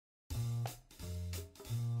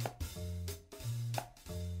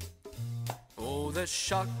Oh, the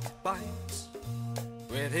shark bites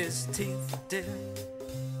with his teeth, dear,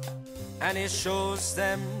 and he shows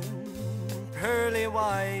them pearly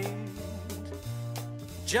white.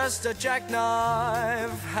 Just a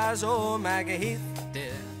jackknife has old Mack,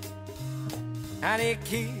 dear, and he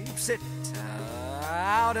keeps it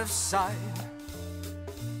out of sight.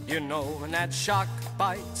 You know, when that shark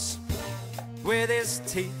bites with his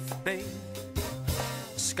teeth, babe,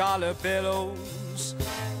 scarlet billows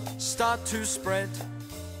start to spread.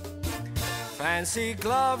 Fancy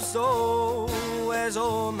gloves, though, where's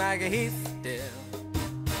old Mack, dear?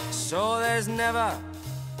 So there's never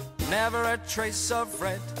a trace of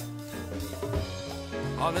red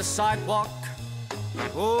on the sidewalk.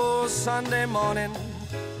 Oh, Sunday morning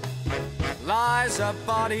lies a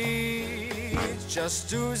body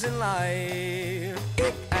just oozing life,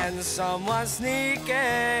 and someone sneaking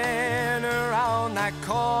around that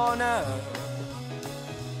corner.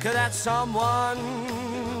 Could that someone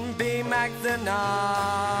be Mack the Knife?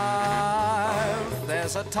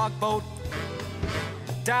 There's a tugboat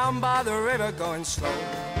down by the river going slow,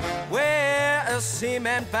 where a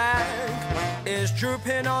cement bag is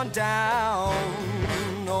drooping on down.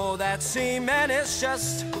 Oh, that cement is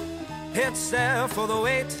just, it's there for the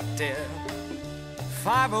weight, dear.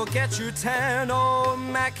 5 will get you 10. Oh,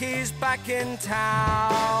 Mackie's back in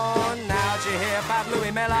town. Now, did you hear about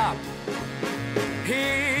Louis Miller?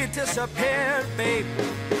 He disappeared, babe,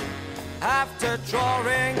 after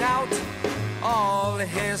drawing out all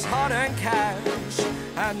his hard-earned cash.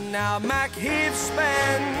 And now Mack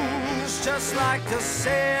spends just like a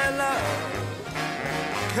sailor.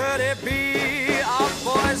 Could it be our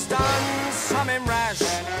boy's done something rash?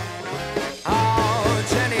 Oh,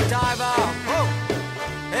 Jenny Diver, oh,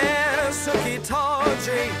 Suki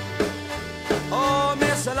Tawdry, oh,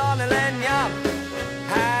 Miss Alana Lenya,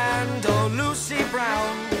 and oh, Lucy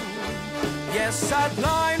Brown. Yes, that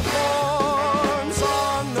line forms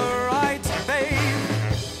on the right, babe.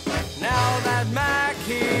 Now that Mack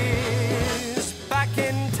is back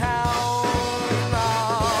in town.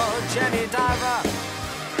 Oh, Jenny Diver,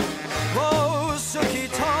 oh, Suki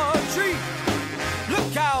Tawdry,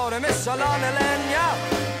 look out, Miss Alana Lenya.